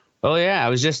March. Oh yeah, I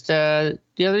was just the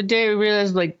other day we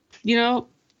realized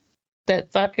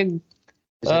that fucking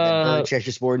Is that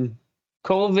Cheshire Sporting?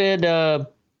 COVID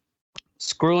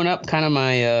screwing up kind of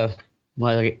my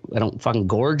I don't fucking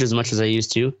gorge as much as I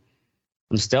used to.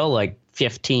 I'm still like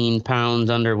 15 pounds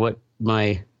under what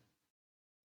my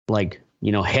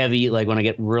heavy, like when I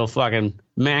get real fucking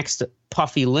maxed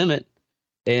puffy limit,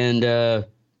 and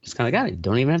it's kind of got it.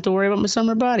 Don't even have to worry about my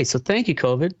summer body. So thank you,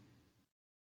 COVID.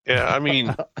 Yeah, I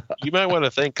mean, you might want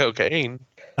to thank cocaine.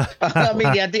 I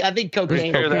mean, yeah, I think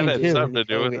cocaine. Sure, that cocaine had too. something to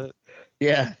do with it.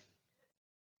 Yeah.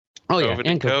 Oh yeah, COVID and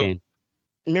and Coke. cocaine.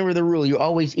 Remember the rule: you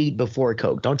always eat before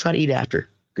Coke. Don't try to eat after,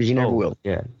 because you never will.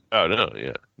 Yeah. Oh no,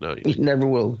 yeah, no. You never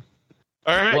will.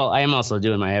 All right. Well, I am also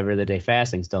doing my everyday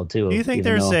fasting still too. Do you think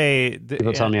even there's though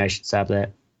people tell me I should stop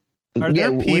that? Are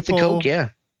there with the people- Coke, yeah.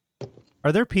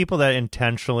 Are there people that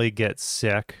intentionally get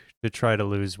sick to try to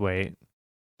lose weight?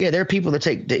 Yeah, there are people that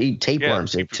eat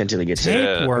tapeworms Yeah. that tend to get sick.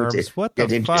 Tapeworms? What the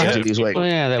they fuck? tend to lose weight. Oh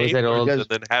yeah, that was that old. and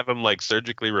then have them like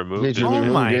surgically removed. They Oh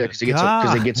my because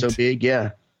they get so big. Yeah.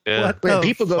 Yeah. What But the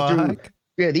people go through. fuck?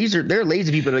 Yeah, they're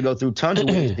lazy people that go through tons of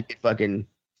weight to get fucking.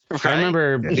 I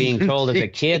remember being told as a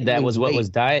kid that was what was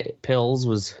diet pills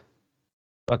was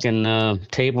fucking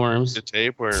tapeworms. The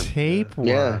tapeworm.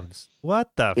 Tapeworms. What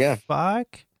the Yeah.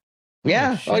 fuck?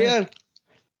 Yeah. Oh, Oh shit. yeah.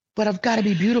 But I've got to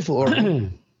be beautiful. Or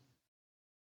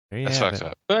There you That's have fucked it.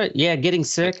 up. But yeah, getting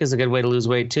sick is a good way to lose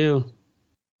weight too.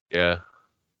 Yeah.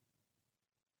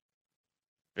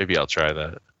 Maybe I'll try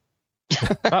that.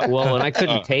 Well, and I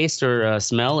couldn't taste or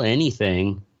smell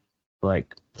anything.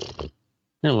 Like, I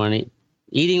don't want to.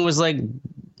 Eating was like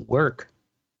work.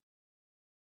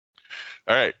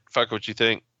 All right. Fuck what you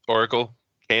think. Oracle,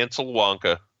 cancel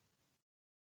Wonka.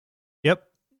 Yep.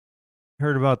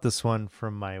 Heard about this one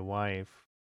from my wife.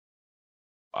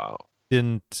 Wow.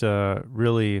 Didn't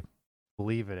really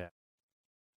believe it.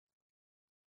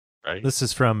 Right. This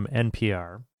is from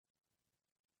NPR.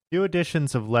 New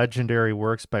editions of legendary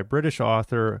works by British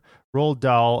author Roald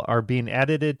Dahl are being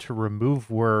edited to remove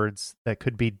words that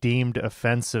could be deemed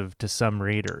offensive to some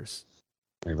readers.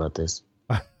 Sorry about this.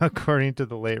 According to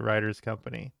the Late Writers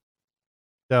Company.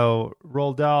 So,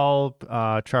 Roald Dahl,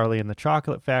 Charlie and the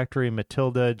Chocolate Factory,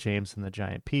 Matilda, James and the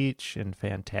Giant Peach, and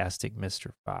Fantastic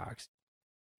Mr. Fox.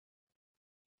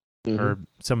 Or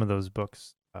some of those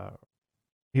books.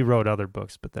 He wrote other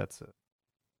books, but that's a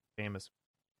famous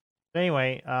one.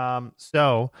 Anyway,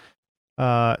 so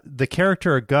the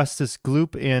character Augustus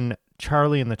Gloop in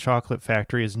Charlie and the Chocolate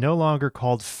Factory is no longer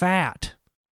called fat.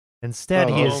 Instead,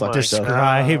 he is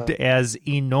described as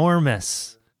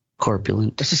enormous.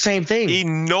 Corpulent. It's the same thing.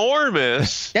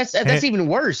 Enormous. That's even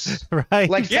worse. Right.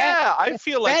 Like yeah, I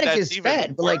feel like that's is even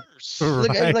fat, but worse.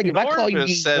 like if I call you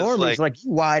Enormous enormous, like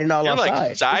you wide and all you're outside.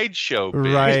 like sideshow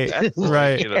big. Right, That's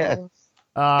right. You know. Yeah.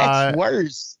 That's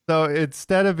worse. So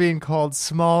instead of being called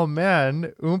small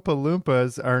men, Oompa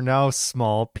Loompas are now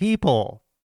small people.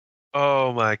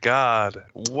 Oh my God!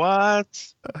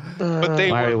 What? But they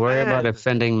Why are we were worried about men.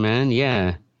 offending men?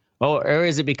 Yeah. Oh, or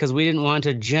is it because we didn't want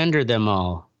to gender them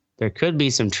all? There could be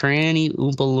some tranny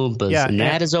Oompa Loompas, Yeah, and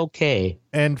that is okay.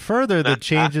 And further, the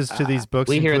changes to these books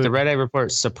We here at the include, Red Eye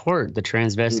Report support the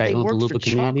transvestite They Oompa work for Loompa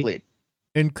community. chocolate.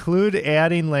 include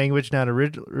adding language not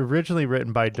originally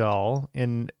written by Dahl.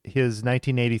 In his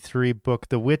 1983 book,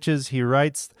 The Witches, he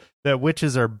writes that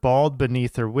witches are bald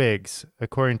beneath their wigs,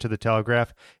 according to the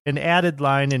Telegraph. An added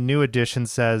line in new edition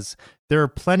says, there are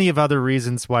plenty of other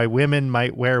reasons why women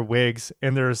might wear wigs,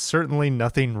 and there is certainly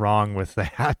nothing wrong with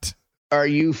that. Are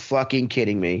you fucking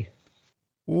kidding me?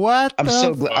 What? I'm the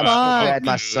so glad. I'm so fuck? glad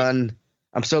my son.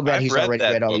 I'm so glad he's already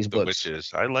read all these The books.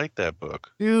 Witches. I like that book.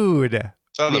 Dude,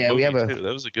 Saw the Yeah, we movie have a- too.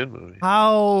 That was a good movie.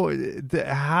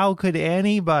 how could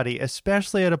anybody,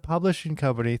 especially at a publishing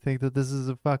company, think that this is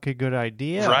a fucking good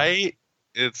idea? Right?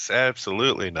 It's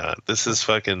absolutely not. This is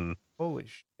fucking Holy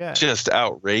shit. just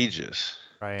outrageous.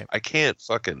 Right. I can't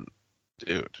fucking,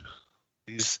 dude.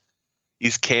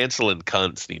 These canceling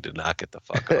cunts need to knock it the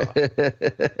fuck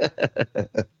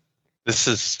off. This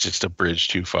is just a bridge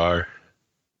too far.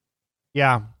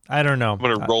 Yeah, I don't know. I'm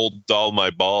gonna roll all my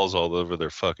balls all over their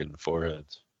fucking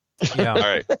foreheads. Yeah. All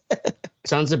right,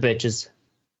 Sons of bitches.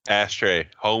 Ashtray,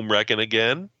 home wrecking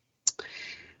again?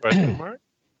 Question mark?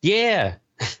 Yeah.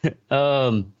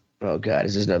 Oh God,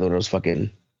 is this another one of those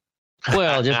fucking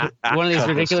Well, just one of these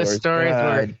couple ridiculous stories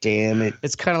where God damn it!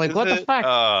 it's kind of like, what the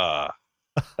fuck?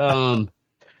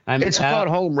 It's called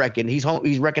home wrecking. He's home.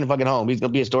 He's wrecking fucking home. He's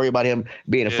gonna be a story about him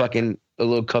being a fucking a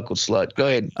little cuckold slut. Go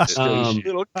ahead.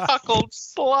 Little cuckold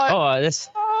slut. Oh, this.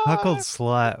 Cuckold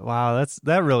slut. Wow,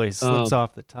 that really slips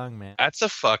off the tongue, man. That's a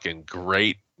fucking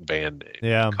great band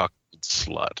name. Yeah. Cuckold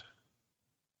slut.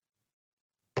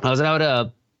 I was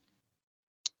out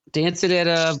dancing at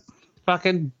a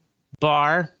fucking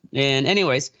bar, and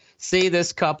anyways, see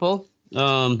this couple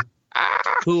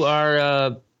who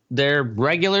are they're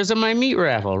regulars of my meat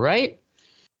raffle, right?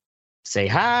 Say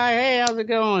hi, hey, how's it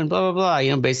going? Blah blah blah.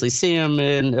 You know, basically see them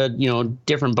in a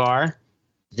different bar,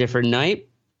 different night.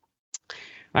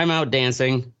 I'm out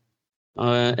dancing,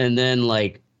 and then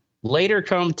like later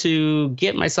come to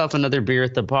get myself another beer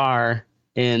at the bar,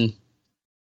 and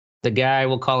the guy,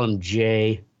 we'll call him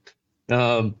Jay.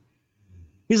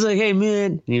 He's like, hey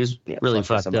man, and he was really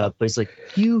fucked up. But he's like,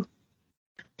 you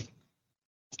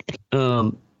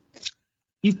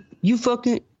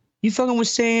fucking with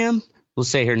Sam? We'll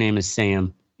say her name is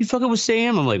Sam. You fucking with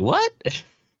Sam? I'm like, what?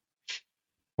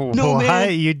 No, Why?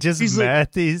 man. You just He's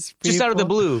met these people? Just out of the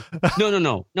blue.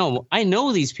 No. I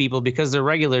know these people because they're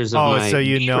regulars of my. Oh, so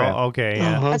you know? trip. Okay,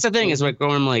 yeah. That's the thing. Is like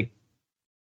going like.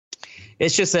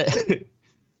 It's just that.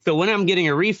 So when I'm getting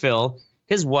a refill,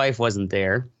 his wife wasn't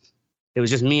there. It was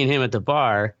just me and him at the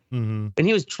bar, and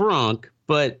he was drunk.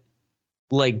 But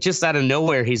like just out of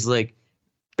nowhere, he's like,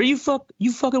 "Are you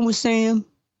fucking with Sam?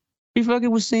 Are you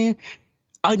fucking with Sam?"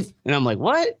 And I'm like,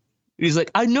 "What?" He's like,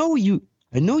 I know you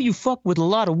fuck with a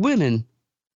lot of women.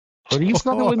 Are you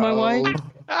fucking with my wife?"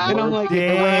 And I'm like,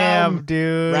 damn,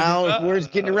 dude. Word's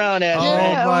getting around at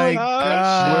Oh my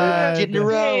God. Word's getting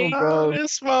around, bro.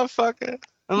 This motherfucker.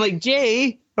 I'm like,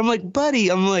 Jay. I'm like,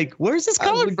 buddy. I'm like, where's this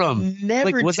coming from?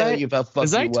 Never Like, tell you about fucking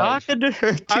Was I your wife. talking to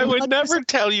her? I would never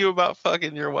tell you about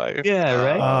fucking your wife. Yeah,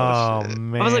 right. Oh, shit.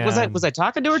 man. I was like, was I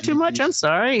talking to her too much? I'm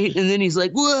sorry. And then he's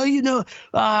like, well,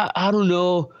 I don't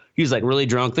know. he was like really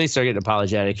drunk. They started getting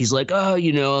apologetic. He's like, oh,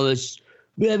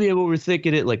 maybe I'm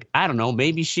overthinking it. Like, I don't know.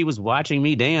 Maybe she was watching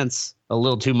me dance a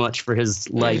little too much for his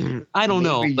like. I don't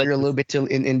know. But you're a little bit a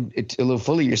little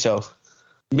full of yourself.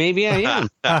 Maybe I am.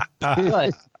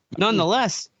 But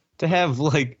nonetheless, to have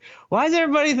like, why is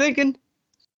everybody thinking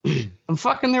I'm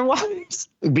fucking their wives?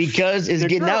 Because it's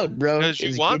getting out, bro. Because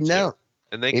you want to. Out.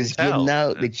 And they can it's tell. Getting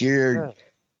out that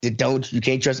you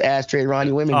can't trust ashtray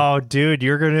Ronnie women. Oh, dude,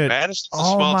 you're gonna. Madison's a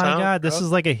oh small my town, god, bro. this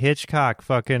is like a Hitchcock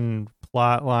fucking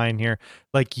plot line here.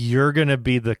 Like you're gonna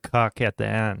be the cuck at the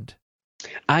end.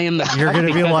 I am the. You're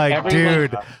gonna be like,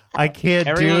 dude, I can't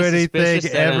do anything.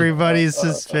 Everybody's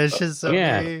suspicious of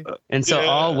me. And so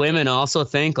all women also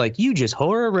think like you just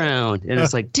whore around, and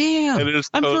it's like, damn,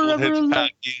 I'm forever alone.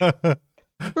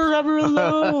 Forever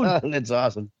alone. That's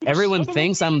awesome. Everyone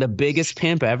thinks I'm the biggest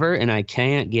pimp ever, and I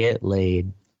can't get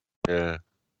laid. Yeah.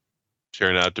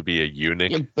 Turn out to be a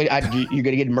eunuch. Yeah, but you're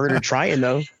gonna get murdered trying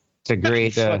though. It's a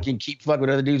great fucking keep fucking with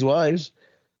other dudes' wives.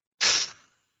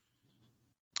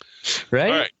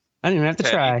 Right? All right. I didn't even have to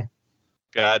try.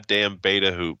 Goddamn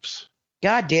beta hoops.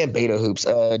 Goddamn beta hoops.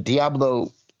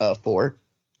 Diablo 4.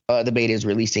 The beta is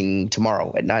releasing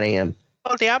tomorrow at 9 a.m.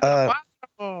 Oh, Diablo.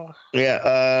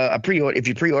 Yeah. If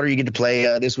you pre-order, you get to play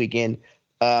this weekend.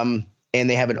 And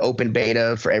they have an open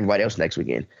beta for everybody else next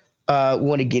weekend.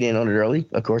 Want to get in on it early,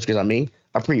 of course, because I'm me.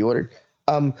 I pre-ordered.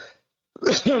 So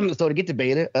to get to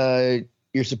beta,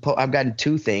 I've gotten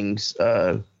two things.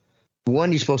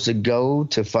 One, you're supposed to go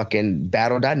to fucking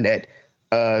battle.net,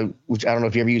 which I don't know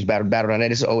if you ever used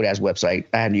battle.net. It's an old ass website.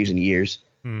 I haven't used in years.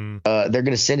 They're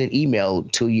gonna send an email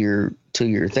to your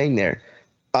thing there.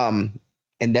 And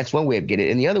that's one way of getting it.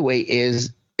 And the other way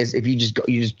is if you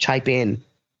just type in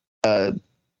the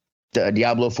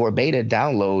Diablo 4 beta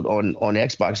download on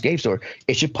Xbox Game Store,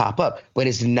 it should pop up, but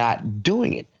it's not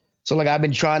doing it. So like I've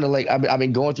been trying to I've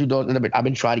been going through those, I've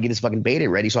been trying to get this fucking beta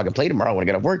ready so I can play tomorrow when I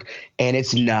get off work, and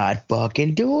it's not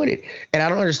fucking doing it. And I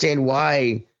don't understand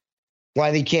why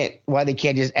they can't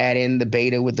just add in the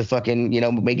beta with the fucking,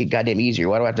 make it goddamn easier.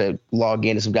 Why do I have to log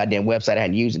into some goddamn website I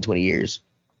hadn't used in 20 years?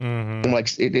 Mm-hmm. I'm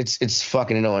like, it's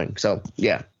fucking annoying. So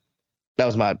yeah, that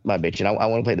was my bitch, and I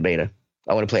want to play the beta.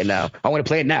 I want to play it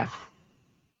now.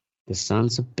 The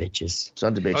sons of bitches.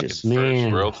 Sons of bitches.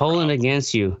 Man, holding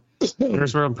against you.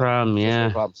 First world problem,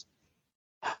 yeah.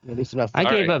 At least enough. I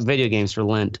gave up video games for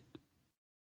Lent.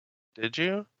 Did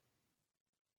you?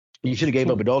 You should have gave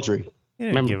up adultery.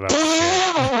 You didn't give up.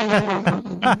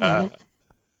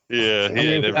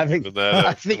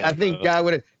 I think God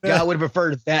would have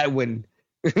preferred that one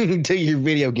to your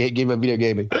video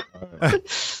gaming.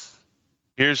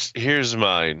 Here's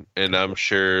mine, and I'm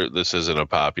sure this isn't a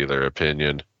popular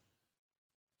opinion,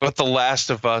 but The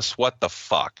Last of Us, what the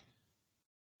fuck?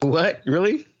 What?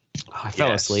 Really? Oh, I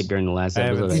fell asleep during the last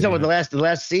episode. You talking about the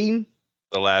last scene?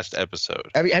 The last episode.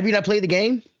 Have you not played the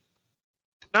game?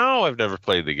 No, I've never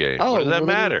played the game. Oh, what does that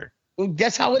matter?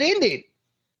 That's how it ended.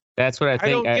 That's what I think. I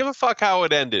don't give a fuck how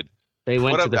it ended. They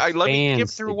went to the fans. Let me get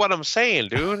through what I'm saying,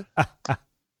 dude.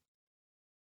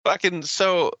 Fucking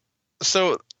so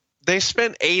they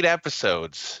spent 8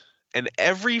 episodes, and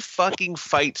every fucking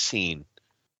fight scene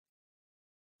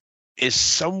is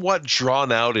somewhat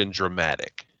drawn out and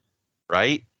dramatic,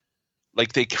 right?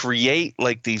 Like they create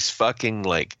like these fucking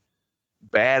like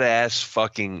badass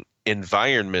fucking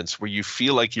environments where you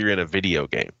feel like you're in a video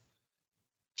game.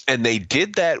 And they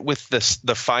did that with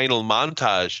the final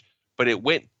montage, but it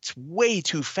went way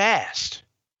too fast.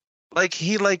 Like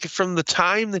from the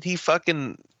time that he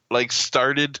fucking like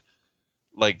started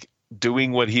like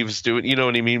doing what he was doing, you know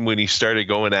what I mean, when he started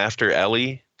going after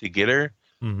Ellie to get her,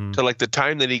 to like the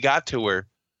time that he got to her,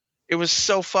 it was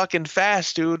so fucking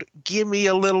fast, dude. Give me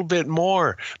a little bit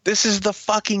more. This is the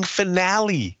fucking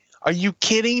finale. Are you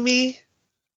kidding me?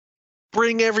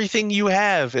 Bring everything you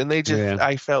have. And they just,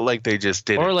 I felt like they just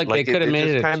didn't. Or like they could have made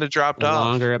it kind of dropped off.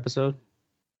 Longer episode.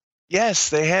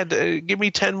 Yes, they had to give me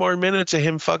 10 more minutes of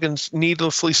him fucking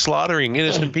needlessly slaughtering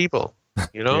innocent people.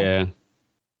 You know? Yeah.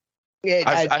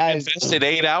 I've invested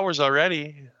 8 hours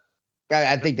already.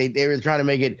 I think they were trying to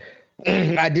make it.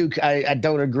 I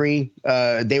don't agree.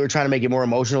 They were trying to make it more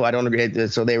emotional. I don't agree.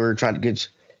 So they were trying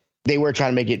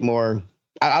to make it more.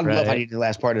 I love how he did the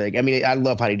last part of it. I mean, I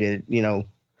love how he did it. You know,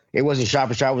 it wasn't shot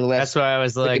for shot with the last. That's why I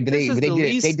was like, this is the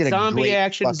least zombie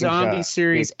action zombie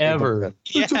series ever.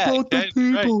 It's about the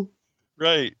people.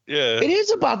 Right. Yeah. It is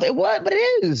about that. What? But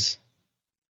it is.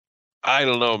 I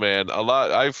don't know, man.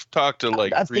 I've talked to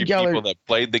like 3 people that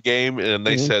played the game, and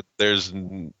they said there's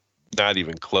not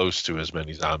even close to as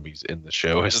many zombies in the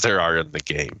show as there are in the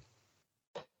game.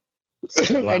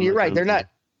 And you're right. They're not.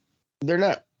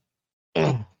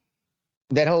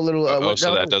 That whole little.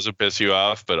 So that doesn't piss you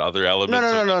off, but other elements.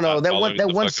 No.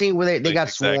 That one scene where they got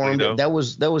swarmed.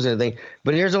 Exactly, that was anything.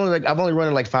 But here's only I've only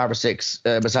run 5 or 6.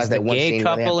 Besides that one scene. Gay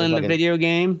couple in the video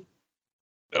game.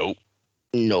 Nope.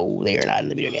 No, they are not in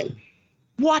the video game.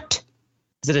 What?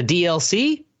 Is it a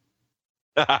DLC?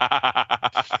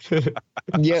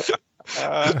 Yep.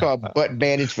 It's called Butt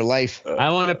Bandage for Life. I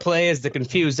want to play as the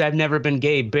confused I've never been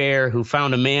gay bear who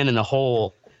found a man in a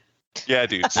hole. Yeah,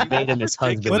 dude. Made him his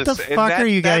husband. What the fuck are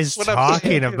you guys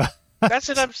talking about? That's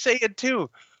what I'm saying too.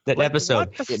 That episode.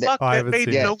 What the fuck? That made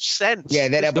no sense. Yeah,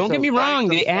 that episode. Don't get me wrong.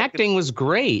 The acting was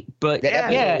great, but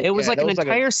it was like an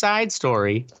entire side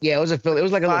story. Yeah, it was like a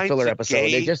little filler episode.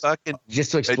 They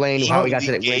just to explain how he got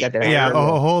to that. Yeah.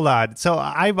 Oh, hold on. So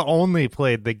I've only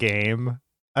played the game.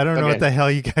 I don't know what the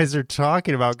hell you guys are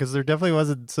talking about because there definitely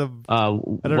wasn't some. I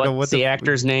don't know what's the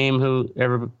actor's name who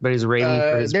everybody's raving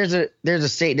for.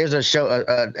 There's a show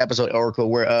episode Oracle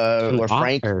where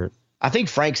Frank. I think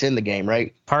Frank's in the game,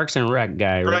 right? Parks and Rec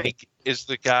guy, right? Frank is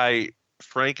the guy.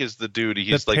 Frank is the dude.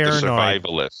 He's like the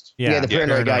survivalist. Yeah, the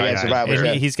paranoid guy.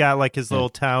 Survivalist. And he's got like his little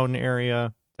town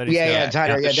area. Town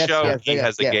area. He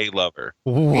has a gay lover.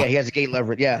 Yeah, he has a gay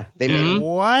lover. Yeah, they made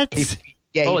what? it's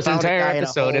an entire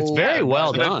episode. It's very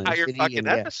well done. An entire fucking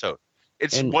episode.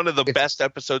 It's one of the best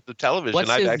episodes of television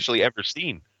I've actually ever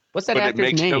seen. What's that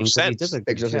actor's name? No sense.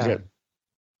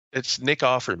 It's Nick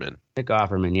Offerman. Nick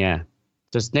Offerman, yeah.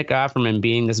 Just Nick Offerman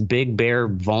being this big, bear,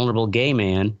 vulnerable gay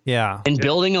man. Yeah. And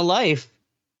building a life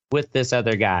with this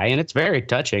other guy. And it's very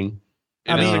touching.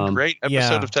 It is a great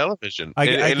episode of television.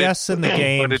 I guess in the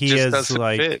game, he is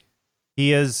like,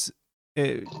 he's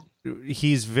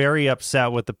very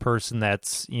upset with the person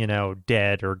that's,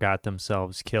 dead or got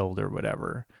themselves killed or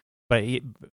whatever. But he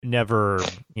never,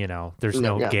 there's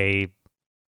no gay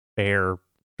bear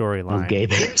storyline. No gay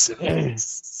bears.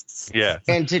 Yeah.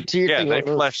 And to your thing, they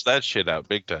fleshed that shit out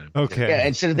big time. Okay. Yeah,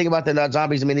 and so the thing about the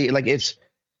zombies, I mean, it's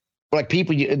like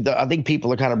people. I think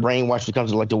people are kind of brainwashed when it comes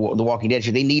to like the Walking Dead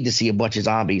shit. They need to see a bunch of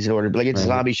zombies in order to it's a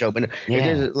zombie show. But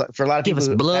for a lot of people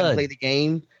who haven't played the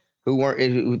game, who want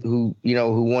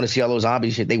to see all those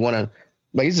zombies shit, they want to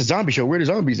it's a zombie show. Where the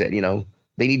zombies at? They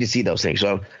need to see those things.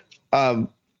 So,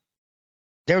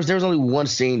 there was only one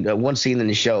scene in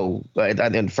the show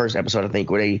in the first episode, I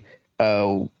think, where they.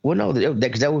 That's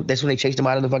when they chased him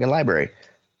out of the fucking library.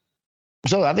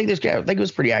 So I think it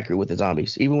was pretty accurate with the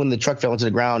zombies. Even when the truck fell into the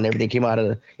ground and everything came out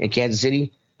in Kansas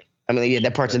City. I mean,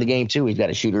 that part's in the game too. He's got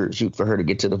to shoot for her to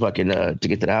get to the fucking to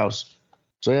get to the house.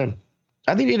 So yeah,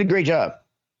 I think they did a great job.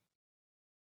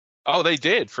 Oh, they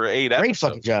did for 8 episodes. Great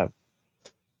fucking job.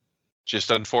 Just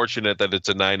unfortunate that it's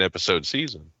a 9-episode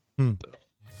season.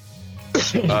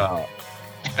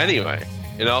 Anyway,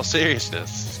 in all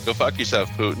seriousness, go fuck yourself,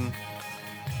 Putin.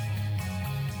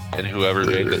 And whoever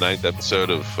made the 9th episode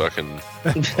of fucking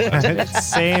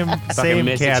same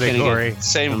category,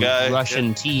 same guy.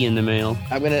 Russian tea in the mail.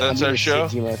 That's our show.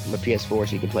 My PS4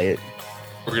 so you can play it.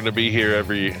 We're gonna be here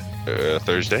every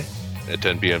Thursday at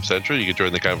 10 p.m. Central. You can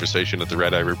join the conversation at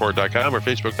theredeyereport.com or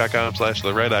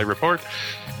facebook.com/The Red Eye Report.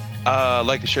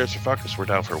 Like, share, or fuck us. We're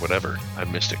down for whatever.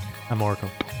 I'm Mystic. I'm Oracle.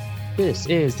 This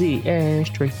is the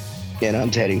ashtray. And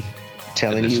I'm Teddy.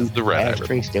 Telling you, the Red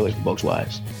ashtray, stay away from folks'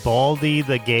 wives. Baldy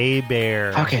the gay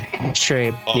bear. Okay.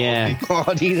 Ashtray. Yeah.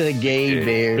 Baldy the gay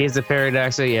bear. He's the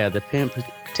paradox. So yeah, the pimp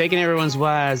taking everyone's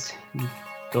wives,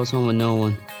 goes home with no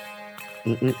one.